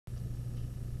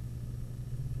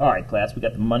Alright class, we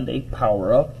got the Monday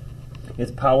Power Up.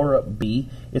 It's Power Up B.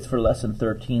 It's for lesson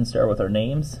 13. Start with our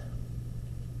names.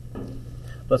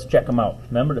 Let's check them out.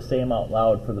 Remember to say them out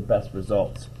loud for the best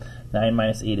results. 9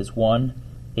 minus 8 is 1.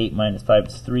 8 minus 5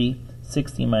 is 3.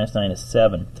 16 minus 9 is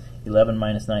 7. 11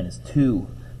 minus 9 is 2.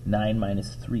 9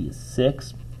 minus 3 is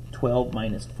 6. 12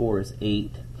 minus 4 is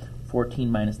 8.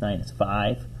 14 minus 9 is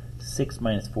 5. 6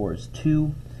 minus 4 is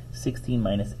 2. 16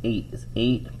 minus 8 is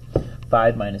 8.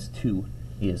 5 minus 2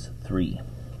 is 3.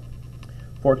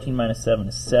 14 minus 7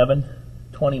 is 7.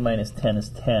 20 minus 10 is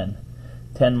 10.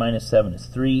 10 minus 7 is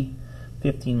 3.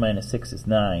 15 minus 6 is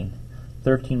 9.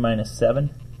 13 minus 7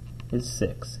 is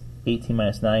 6. 18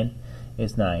 minus 9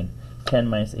 is 9. 10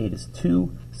 minus 8 is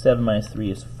 2. 7 minus 3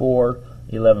 is 4.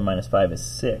 11 minus 5 is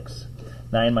 6.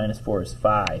 9 minus 4 is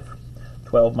 5.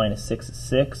 12 minus 6 is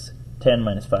 6. 10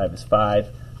 minus 5 is 5.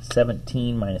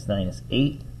 17 minus 9 is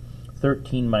 8.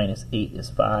 13 minus 8 is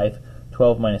 5.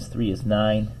 12 minus 3 is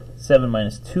 9. 7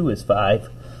 minus 2 is 5.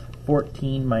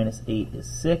 14 minus 8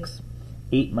 is 6.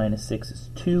 8 minus 6 is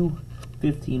 2.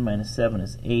 15 minus 7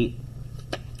 is 8.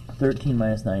 13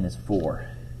 minus 9 is 4.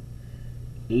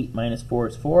 8 minus 4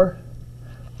 is 4.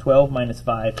 12 minus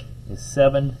 5 is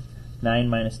 7. 9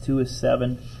 minus 2 is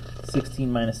 7.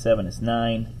 16 minus 7 is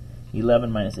 9.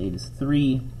 11 minus 8 is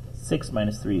 3. 6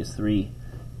 minus 3 is 3.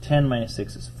 10 minus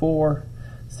 6 is 4.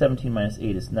 17 minus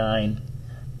 8 is 9.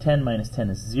 10 minus 10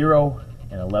 is 0.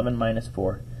 And 11 minus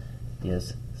 4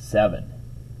 is 7.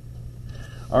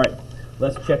 Alright,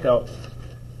 let's check out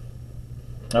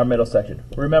our middle section.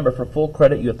 Remember, for full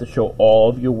credit, you have to show all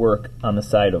of your work on the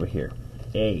side over here.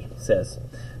 A says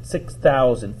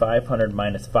 6,500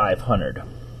 minus 500.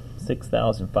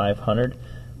 6,500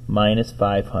 minus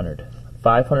 500.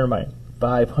 500 minus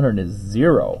 500 is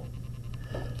 0.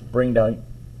 Bring down,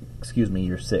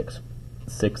 your 6.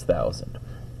 6,000.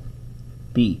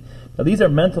 B. Now these are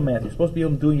mental math. You're supposed to be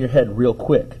able to do in your head real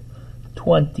quick.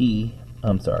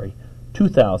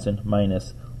 2,000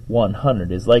 minus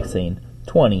 100 is like saying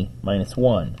 20 minus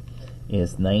 1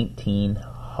 is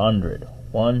 1,900.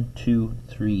 1, 2,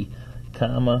 3,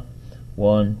 comma,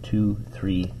 1, 2,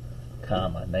 3,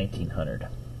 comma, 1,900.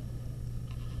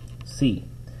 C.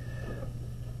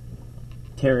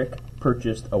 Tarek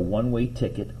purchased a one-way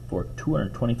ticket for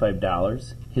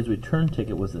 $225. His return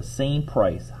ticket was the same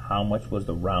price. How much did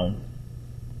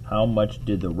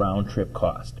the round trip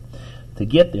cost? To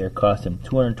get there cost him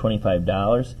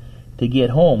 $225. To get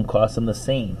home cost him the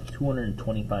same,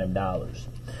 $225.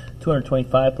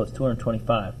 225 plus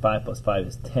 225. 5 plus 5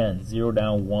 is 10. 0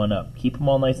 down, 1 up. Keep them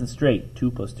all nice and straight.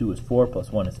 2 plus 2 is 4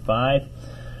 plus 1 is 5.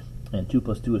 And 2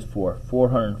 plus 2 is 4.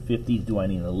 450. Do I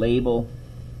need a label?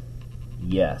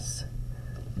 Yes.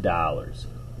 Dollars.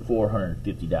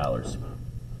 $450.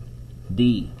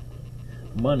 D.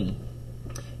 Money.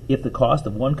 If the cost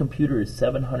of one computer is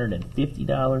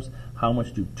 $750, how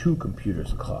much do two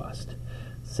computers cost?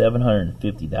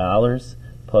 $750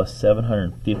 plus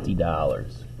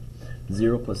 $750.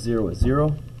 0 plus 0 is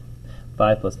 0.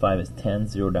 5 plus 5 is 10.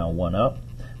 0 down, 1 up.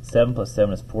 7 plus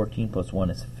 7 is 14 plus 1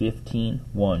 is 15.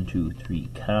 1, 2, 3,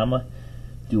 comma.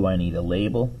 Do I need a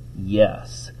label?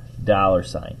 Yes. Dollar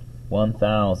sign.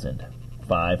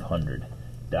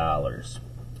 $1,500.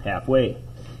 Halfway.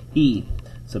 E.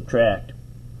 Subtract.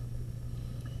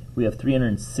 We have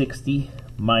 360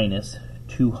 minus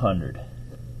 200.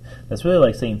 That's really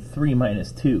like saying 3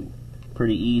 minus 2.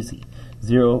 Pretty easy.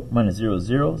 0 minus 0 is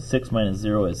 0. 6 minus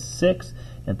 0 is 6.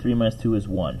 And 3 minus 2 is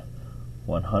 1.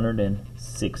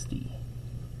 160.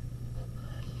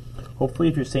 Hopefully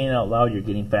if you're saying it out loud, you're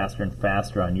getting faster and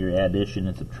faster on your addition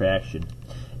and subtraction.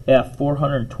 F.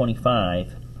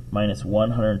 425 minus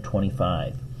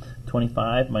 125.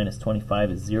 25 minus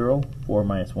 25 is 0. 4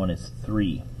 minus 1 is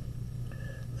 3.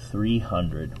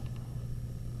 300.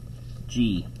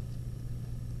 G.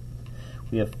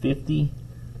 We have 50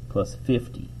 plus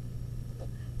 50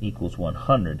 equals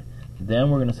 100. Then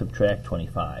we're going to subtract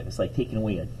 25. It's like taking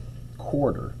away a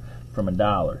quarter from a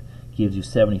dollar. Gives you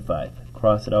 75.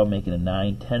 Cross it out, making a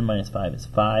 9. 10 minus 5 is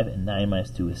 5, and 9 minus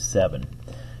 2 is 7.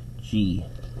 G.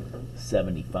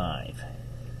 75.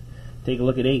 Take a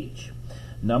look at H.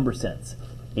 Number sense.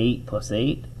 8 plus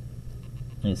 8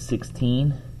 is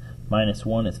 16. Minus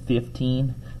 1 is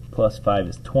 15. Plus 5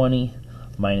 is 20.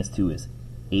 Minus 2 is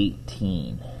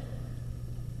 18.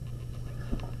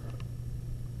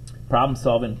 Problem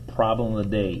solving, problem of the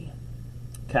day.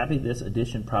 Copy this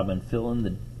addition problem and fill in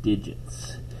the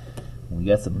digits. We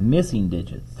got some missing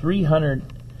digits. 300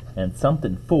 and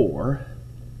something 4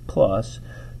 plus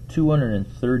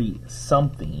 230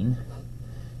 something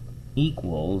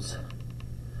equals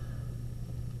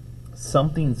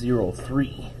something 0,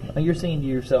 3. Now you're saying to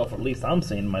yourself, or at least I'm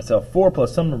saying to myself, 4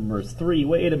 plus some number is 3.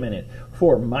 Wait a minute.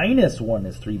 4 minus 1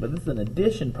 is 3, but this is an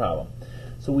addition problem.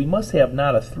 So we must have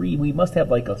not a 3, we must have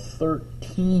like a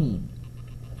 13.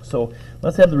 So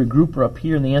let's have the regrouper up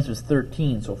here, and the answer is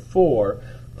 13. So 4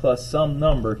 plus some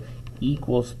number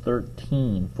equals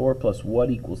 13. 4 plus what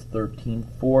equals 13?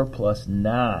 4 plus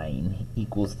 9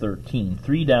 equals 13.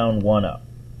 3 down, 1 up.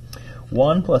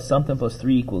 1 plus something plus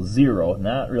 3 equals 0.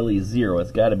 Not really 0.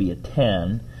 It's got to be a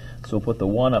 10. So put the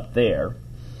 1 up there.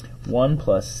 1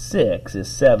 plus 6 is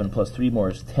 7, plus 3 more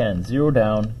is 10. 0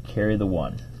 down, carry the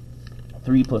 1.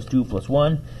 3 plus 2 plus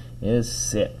 1 is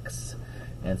 6.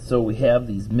 And so we have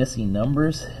these missing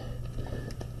numbers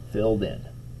filled in.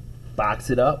 Box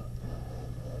it up.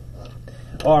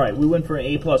 Alright, we went for an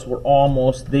A+. We're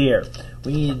almost there.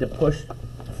 We needed to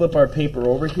flip our paper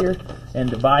over here and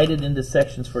divide it into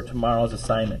sections for tomorrow's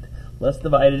assignment. Let's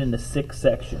divide it into 6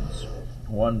 sections.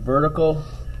 1 vertical,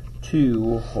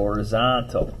 2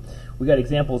 horizontal. We got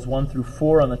examples 1 through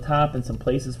 4 on the top and some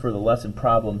places for the lesson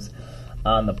problems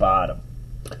on the bottom.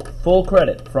 Full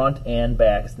credit, front and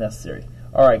back, is necessary.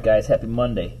 Alright guys, happy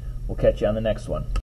Monday. We'll catch you on the next one.